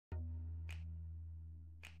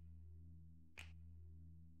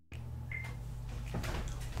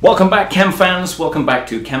Welcome back, Chem fans. Welcome back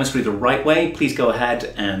to Chemistry the Right Way. Please go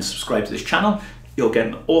ahead and subscribe to this channel. You'll get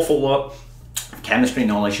an awful lot of chemistry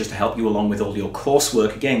knowledge just to help you along with all your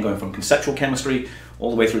coursework, again, going from conceptual chemistry all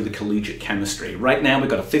the way through the collegiate chemistry. Right now, we've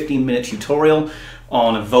got a 15-minute tutorial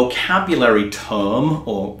on a vocabulary term,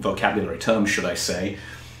 or vocabulary terms, should I say,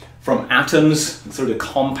 from atoms through to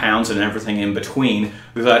compounds and everything in between.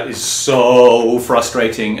 That is so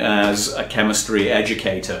frustrating as a chemistry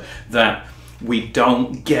educator, that we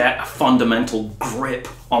don't get a fundamental grip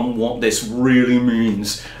on what this really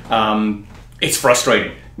means. It's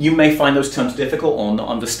frustrating. You may find those terms difficult or not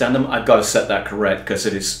understand them. I've got to set that correct because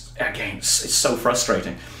it is, again, it's so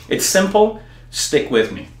frustrating. It's simple. Stick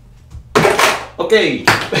with me. Okay,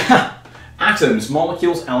 atoms,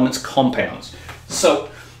 molecules, elements, compounds.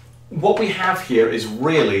 So what we have here is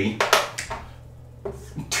really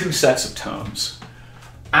two sets of terms.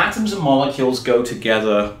 Atoms and molecules go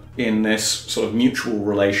together in this sort of mutual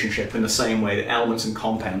relationship in the same way that elements and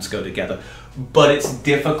compounds go together. But it's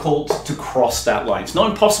difficult to cross that line. It's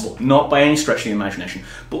not impossible, not by any stretch of the imagination,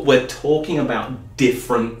 but we're talking about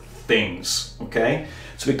different things, okay?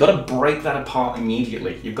 So we've got to break that apart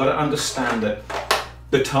immediately. You've got to understand that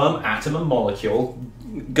the term atom and molecule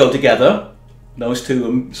go together. Those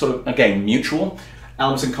two are sort of, again, mutual.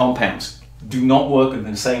 Elements and compounds do not work in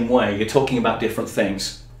the same way. You're talking about different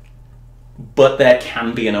things, but there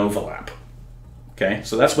can be an overlap. Okay,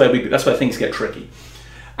 so that's where things get tricky.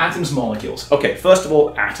 Atoms, molecules. Okay, first of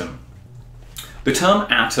all, atom. The term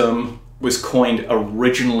atom was coined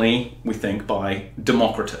originally, we think, by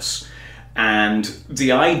Democritus, and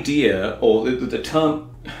the idea, or the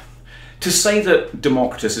term, to say that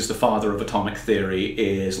Democritus is the father of atomic theory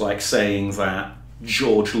is like saying that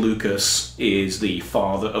George Lucas is the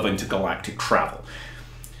father of intergalactic travel.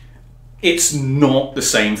 It's not the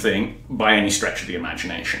same thing by any stretch of the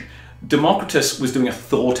imagination. Democritus was doing a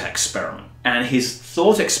thought experiment, and his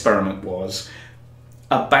thought experiment was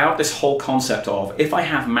about this whole concept of, if I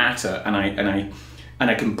have matter and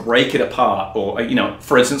I can break it apart, or, you know,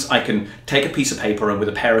 for instance, I can take a piece of paper and with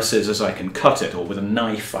a pair of scissors I can cut it, or with a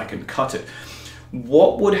knife I can cut it.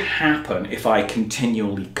 What would happen if I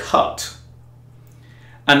continually cut?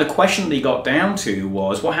 And the question that he got down to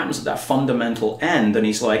was, what happens at that fundamental end? And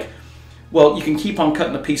he's like, well, you can keep on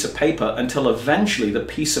cutting a piece of paper until eventually the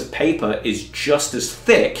piece of paper is just as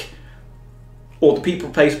thick, or the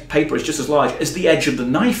piece of paper is just as large as the edge of the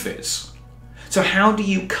knife is. So how do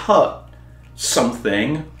you cut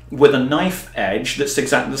something with a knife edge that's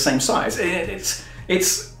exactly the same size?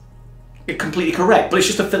 It's completely correct, but it's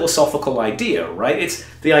just a philosophical idea, right? It's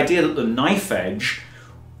the idea that the knife edge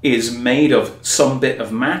is made of some bit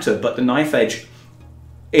of matter, but the knife edge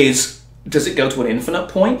does it go to an infinite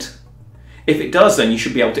point? If it does, then you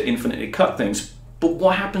should be able to infinitely cut things. But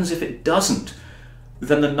what happens if it doesn't?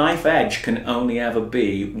 Then the knife edge can only ever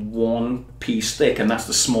be one piece thick, and that's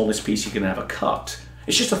the smallest piece you can ever cut.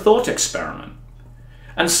 It's just a thought experiment.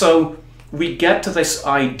 And so we get to this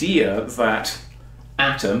idea that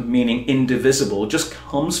atom, meaning indivisible, just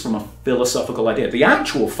comes from a philosophical idea. The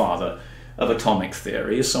actual father of atomic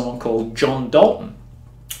theory is someone called John Dalton,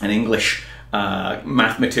 an English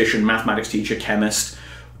mathematician, mathematics teacher, chemist,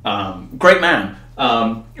 great man.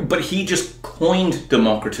 But he just coined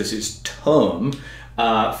Democritus's term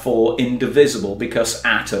for indivisible because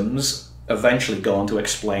atoms eventually go on to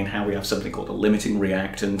explain how we have something called a limiting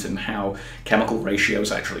reactant and how chemical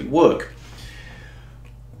ratios actually work.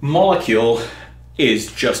 Molecule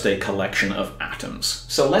is just a collection of atoms.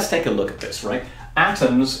 So let's take a look at this, right?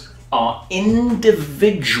 Atoms are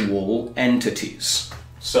individual entities.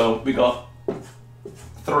 So we got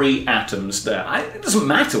 3 atoms there. It doesn't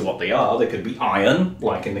matter what they are. They could be iron,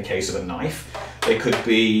 like in the case of a knife. They could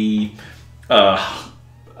be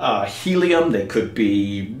helium. They could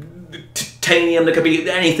be titanium. There could be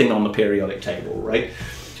anything on the periodic table, right?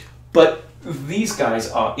 But these guys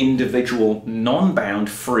are individual, non-bound,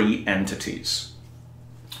 free entities.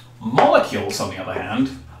 Molecules, on the other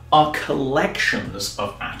hand, are collections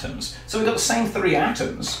of atoms. So we've got the same 3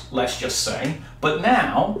 atoms, let's just say, but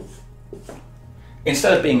now,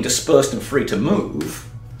 instead of being dispersed and free to move,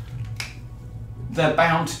 they're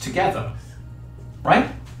bound together,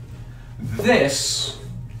 right? This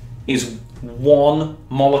is one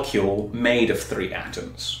molecule made of 3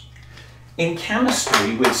 atoms. In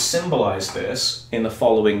chemistry, we symbolize this in the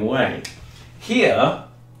following way. Here,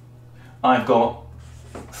 I've got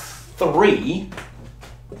 3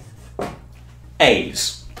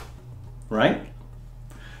 A's, right?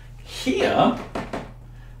 Here,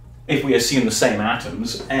 if we assume the same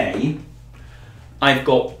atoms, A, I've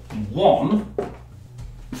got 1.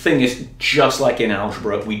 The thing is, just like in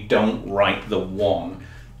algebra, we don't write the 1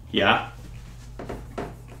 yeah,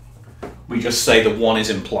 we just say the 1 is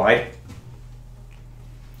implied.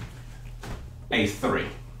 A3.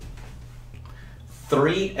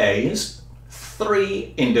 3 A's,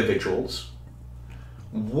 3 individuals,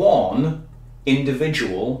 1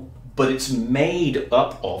 individual, but it's made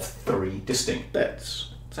up of 3 distinct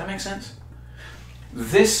bits. Does that make sense?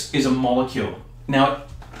 This is a molecule. Now,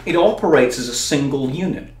 it operates as a single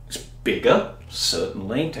unit. It's bigger,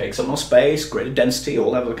 certainly, takes up more space, greater density,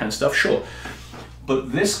 all that other kind of stuff, sure.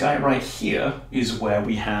 But this guy right here is where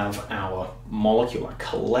we have our molecule, a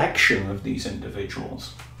collection of these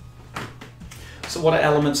individuals. So what are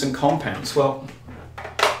elements and compounds? Well,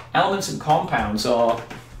 elements and compounds are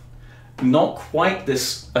not quite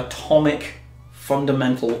this atomic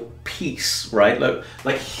fundamental piece, right?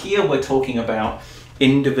 Like here we're talking about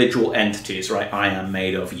individual entities, right? I am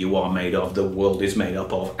made of, you are made of, the world is made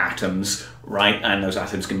up of atoms, right? And those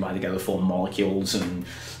atoms combine together to form molecules, and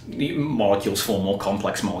molecules form more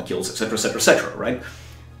complex molecules, etc., etc., etc., right?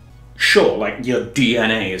 Sure, like your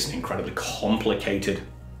DNA is an incredibly complicated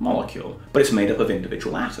molecule, but it's made up of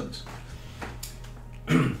individual atoms.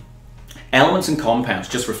 Elements and compounds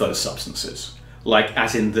just refer to substances, like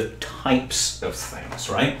as in the types of things,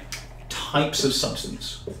 right? Types of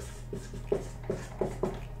substance.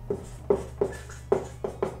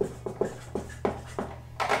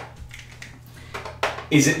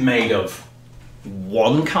 Is it made of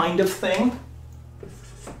one kind of thing?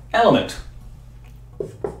 Element.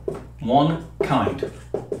 One kind.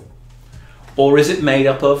 Or is it made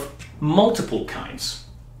up of multiple kinds?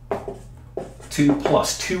 2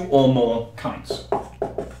 plus, 2 or more kinds.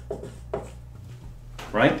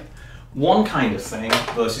 Right? One kind of thing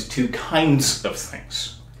versus 2 kinds of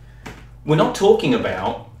things. We're not talking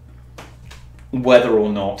about whether or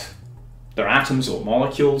not they're atoms or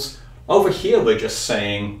molecules. Over here we're just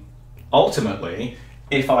saying, ultimately,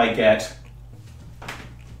 if I get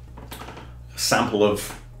a sample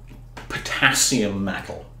of potassium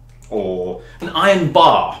metal or an iron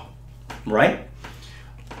bar, right?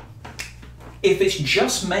 If it's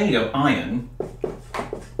just made of iron,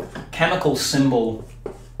 chemical symbol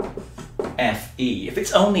Fe, if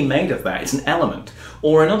it's only made of that, it's an element.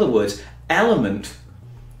 Or in other words, element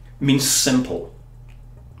means simple,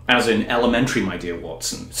 as in elementary, my dear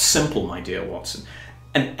Watson, simple, my dear Watson.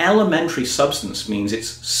 An elementary substance means it's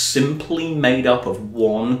simply made up of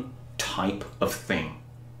one type of thing.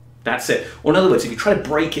 That's it. Or in other words, if you try to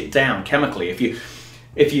break it down chemically,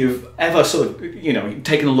 if you've ever sort of,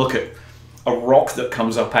 taken a look at a rock that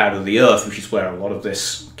comes up out of the earth, which is where a lot of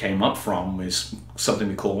this came up from, is something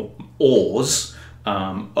we call ores,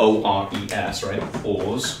 O-R-E-S, right?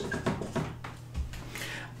 Ores.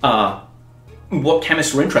 What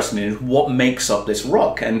chemists are interested in is what makes up this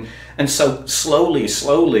rock, and so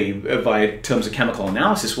slowly, by terms of chemical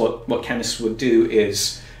analysis, what chemists would do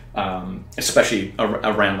is, especially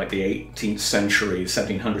around like the 18th century,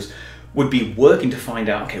 1700s, would be working to find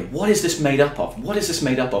out, okay, what is this made up of? What is this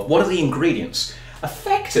made up of? What are the ingredients?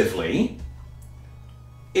 Effectively,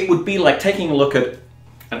 it would be like taking a look at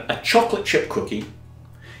a chocolate chip cookie.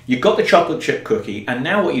 You've got the chocolate chip cookie, and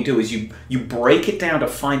now what you do is you break it down to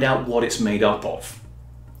find out what it's made up of,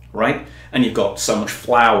 right? And you've got so much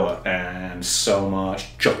flour, and so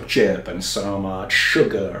much chocolate chip, and so much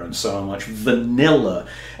sugar, and so much vanilla,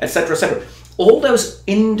 etc., etc. All those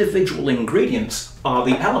individual ingredients are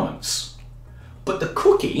the elements, but the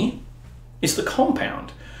cookie is the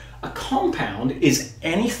compound. A compound is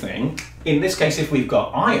anything, in this case if we've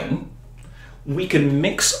got iron, we can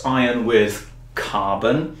mix iron with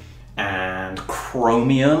carbon and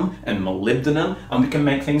chromium and molybdenum, and we can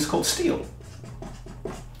make things called steel.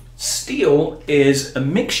 Steel is a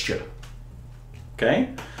mixture,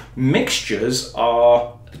 okay? Mixtures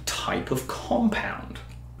are a type of compound.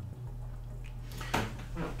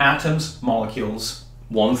 Atoms, molecules,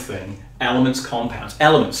 one thing. Elements, compounds.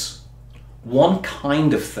 Elements, one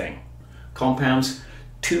kind of thing. Compounds,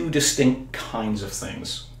 2 distinct kinds of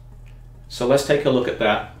things. So let's take a look at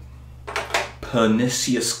that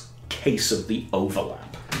pernicious case of the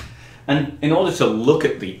overlap. And in order to look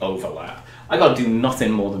at the overlap, I got to do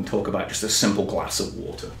nothing more than talk about just a simple glass of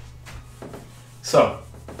water. So,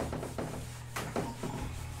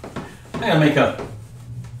 I'm going to make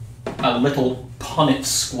a little Punnett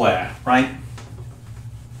square, right?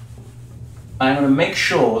 I'm going to make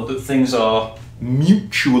sure that things are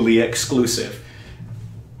mutually exclusive,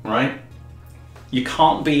 right? You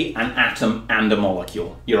can't be an atom and a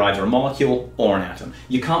molecule. You're either a molecule or an atom.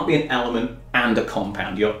 You can't be an element and a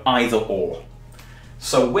compound. You're either or.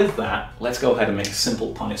 So with that, let's go ahead and make a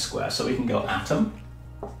simple Punnett square. So we can go atom,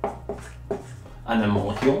 and then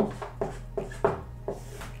molecule,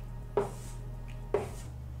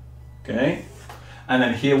 Okay, and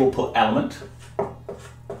then here we'll put element,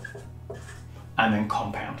 and then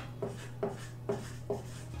compound,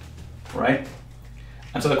 right?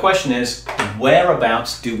 And so the question is,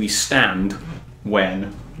 whereabouts do we stand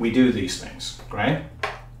when we do these things, right?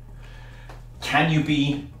 Can you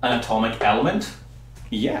be an atomic element?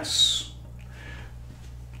 Yes.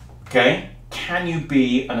 Okay, can you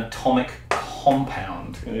be an atomic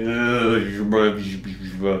compound?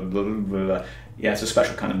 Yeah, it's a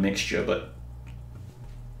special kind of mixture, but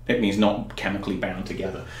it means not chemically bound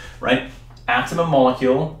together, right? Atom and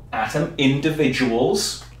molecule, atom,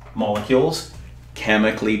 individuals, molecules,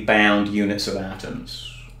 chemically bound units of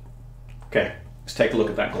atoms. Okay, let's take a look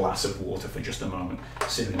at that glass of water for just a moment.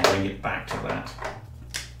 See if we can bring it back to that.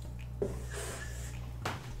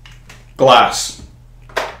 Glass.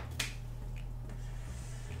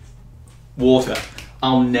 Water.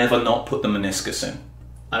 I'll never not put the meniscus in.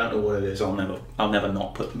 I don't know what it is, I'll never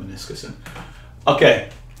not put the meniscus in. Okay,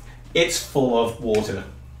 it's full of water.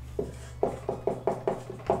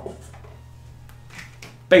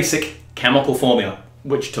 Basic chemical formula,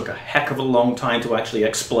 which took a heck of a long time to actually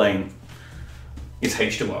explain, is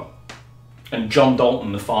H2O. And John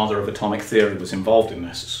Dalton, the father of atomic theory, was involved in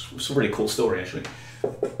this. It's a really cool story, actually.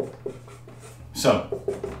 So,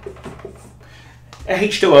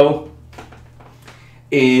 H2O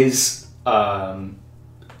is a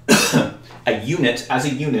unit. As a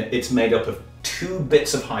unit, it's made up of 2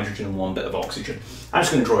 bits of hydrogen and 1 bit of oxygen. I'm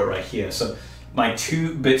just going to draw it right here. So my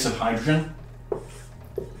 2 bits of hydrogen,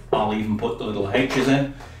 I'll even put the little H's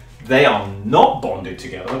in. They are not bonded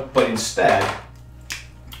together, but instead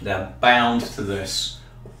they're bound to this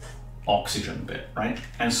oxygen bit, right?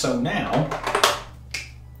 And so now,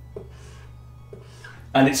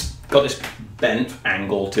 and it's got this bent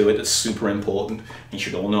angle to it that's super important. You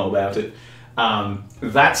should all know about it.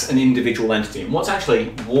 That's an individual entity. And what's actually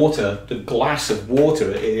water, the glass of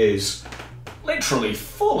water, is literally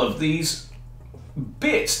full of these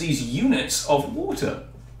bits, these units of water.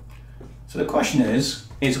 So the question is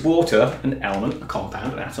water an element, a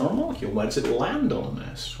compound, an atom, or a molecule? Where does it land on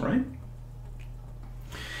this, right?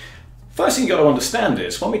 First thing you've got to understand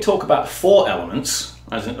is, when we talk about 4 elements,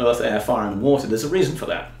 as in earth, air, fire, and water, there's a reason for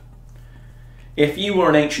that. If you were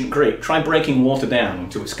an ancient Greek, try breaking water down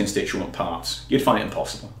into its constituent parts. You'd find it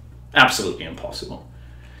impossible. Absolutely impossible.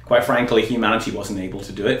 Quite frankly, humanity wasn't able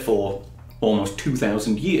to do it for almost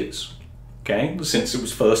 2,000 years, okay? Since it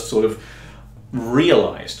was first sort of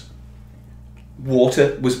realized.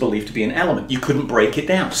 Water was believed to be an element. You couldn't break it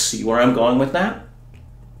down. See where I'm going with that?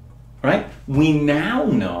 Right? We now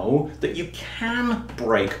know that you can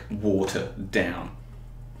break water down.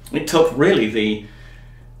 It took really the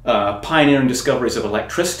pioneering discoveries of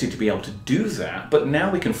electricity to be able to do that, but now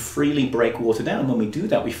we can freely break water down. When we do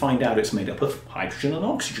that, we find out it's made up of hydrogen and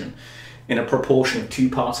oxygen in a proportion of 2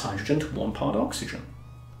 parts hydrogen to 1 part oxygen.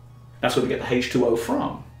 That's where we get the H2O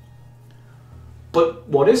from. But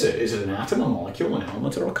what is it? Is it an atom, a molecule, an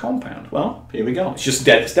element, or a compound? Well, here we go. It's just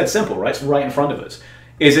dead simple, right? It's right in front of us.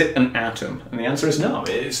 Is it an atom? And the answer is no.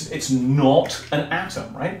 It's not an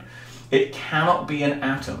atom, right? It cannot be an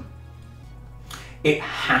atom. It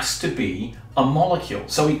has to be a molecule.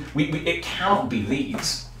 So it cannot be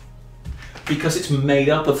these, because it's made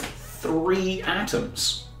up of 3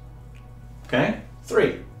 atoms. Okay?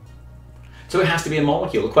 3. So it has to be a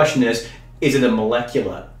molecule. The question is it a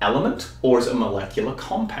molecular element or is it a molecular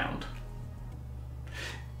compound?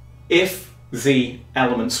 If the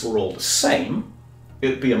elements were all the same, it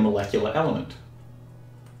would be a molecular element.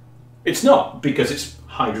 It's not, because it's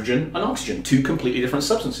hydrogen and oxygen, 2 completely different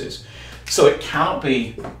substances. So it cannot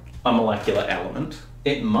be a molecular element.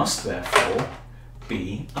 It must therefore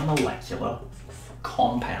be a molecular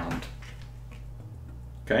compound.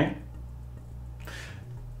 Okay?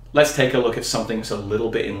 Let's take a look at something that's a little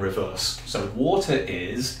bit in reverse. So water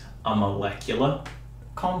is a molecular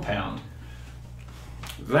compound.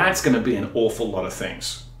 That's going to be an awful lot of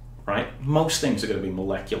things, right? Most things are going to be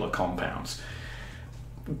molecular compounds.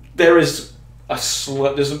 There is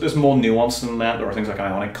there's more nuance than that. There are things like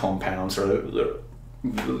ionic compounds, or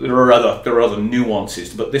there are other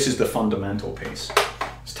nuances, but this is the fundamental piece.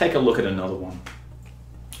 Let's take a look at another one,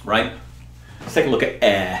 right? Let's take a look at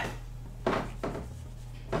air.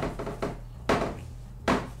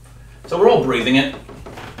 So we're all breathing it.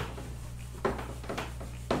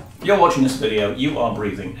 If you're watching this video, you are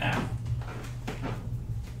breathing air.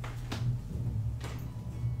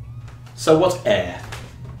 So what's air?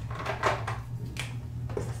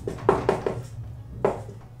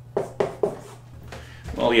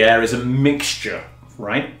 Well, the air is a mixture,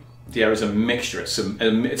 right? The air is a mixture. It's a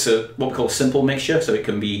what we call a simple mixture, so it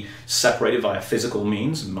can be separated via physical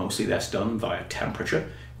means, and mostly that's done via temperature.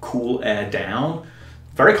 Cool air down,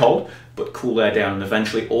 very cold, but cool air down, and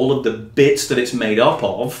eventually all of the bits that it's made up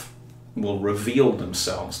of will reveal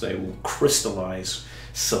themselves. They will crystallize,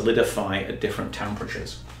 solidify at different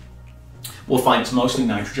temperatures. We'll find it's mostly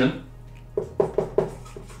nitrogen.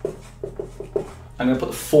 I'm going to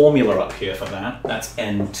put the formula up here for that. That's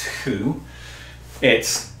N2.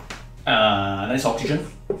 It's oxygen.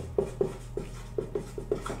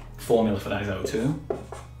 Formula for that is O2.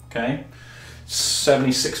 Okay.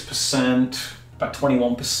 76%, about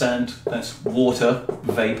 21%. That's water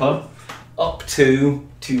vapor. Up to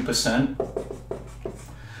 2%.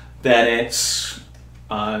 Then it's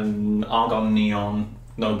argon, neon,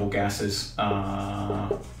 noble gases.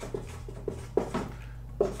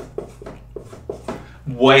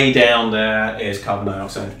 Way down there is carbon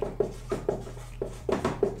dioxide.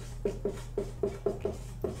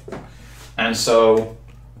 And so,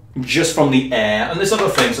 just from the air, and there's other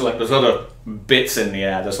things, like there's other bits in the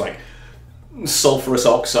air, there's like sulfurous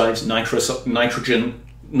oxides,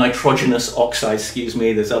 nitrogenous oxides, excuse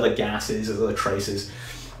me, there's other gases, there's other traces,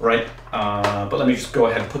 right? But let me just go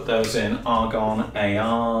ahead and put those in. Argon,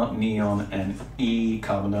 Ar, neon, Ne,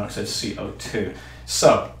 carbon dioxide, CO2.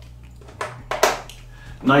 So,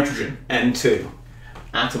 nitrogen, N2,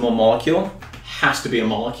 atom or molecule, has to be a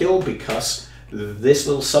molecule because this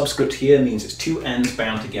little subscript here means it's two N's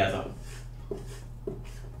bound together.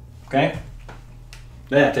 Okay?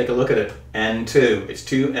 There, take a look at it. N2, it's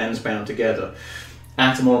two N's bound together.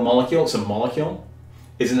 Atom or a molecule, it's a molecule.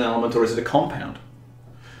 Is it an element or is it a compound?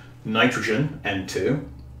 Nitrogen, N2,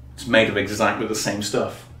 it's made of exactly the same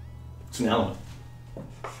stuff. It's an element.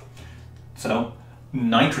 So,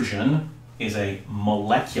 nitrogen is a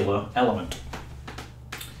molecular element.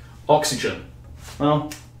 Oxygen,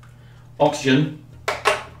 well, oxygen,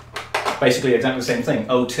 basically exactly the same thing.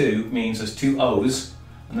 O2 means there's two O's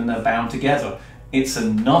and then they're bound together. It's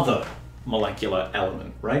another molecular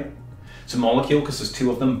element, right? It's a molecule because there's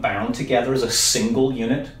two of them bound together as a single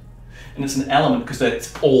unit. And it's an element because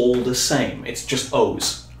it's all the same. It's just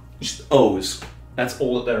O's. It's just O's. That's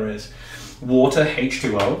all that there is. Water,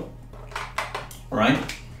 H2O, right?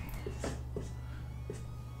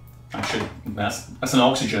 Actually, that's an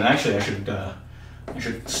oxygen. Actually, I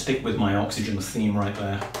should stick with my oxygen theme right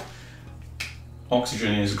there.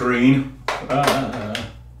 Oxygen is green.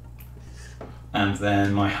 And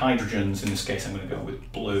then my hydrogens, in this case, I'm going to go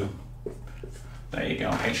with blue. There you go,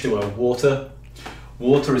 H2O, water.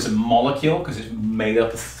 Water is a molecule because it's made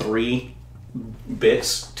up of three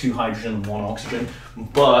bits, two hydrogen and one oxygen,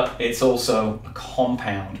 but it's also a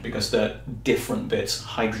compound because they're different bits,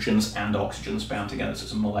 hydrogens and oxygens bound together, so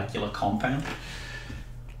it's a molecular compound.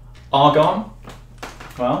 Argon,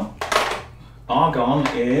 well, argon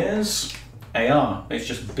is Ar. It's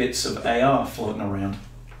just bits of Ar floating around.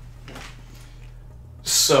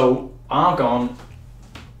 So argon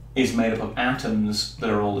is made up of atoms that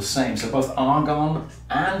are all the same. So both argon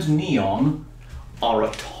and neon are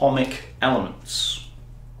atomic elements.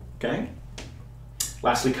 Okay?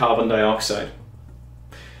 Lastly, carbon dioxide.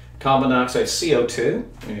 Carbon dioxide,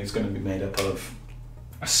 CO2, is going to be made up of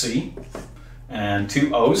a C and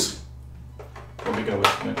two O's. Probably go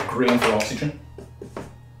with green for oxygen.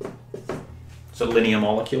 It's a linear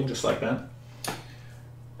molecule, just like that.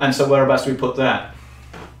 And so whereabouts do we put that?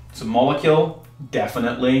 It's a molecule,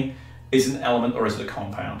 definitely. Is it an element or is it a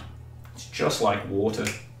compound? It's just like water,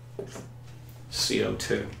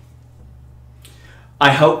 CO2.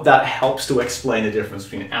 I hope that helps to explain the difference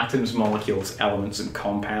between atoms, molecules, elements, and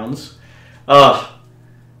compounds. Let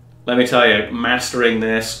me tell you, mastering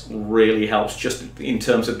this really helps just in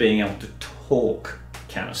terms of being able to talk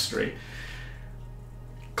chemistry.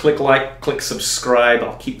 Click like, click subscribe.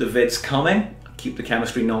 I'll keep the vids coming. Keep the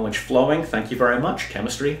chemistry knowledge flowing. Thank you very much.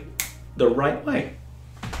 Chemistry the right way.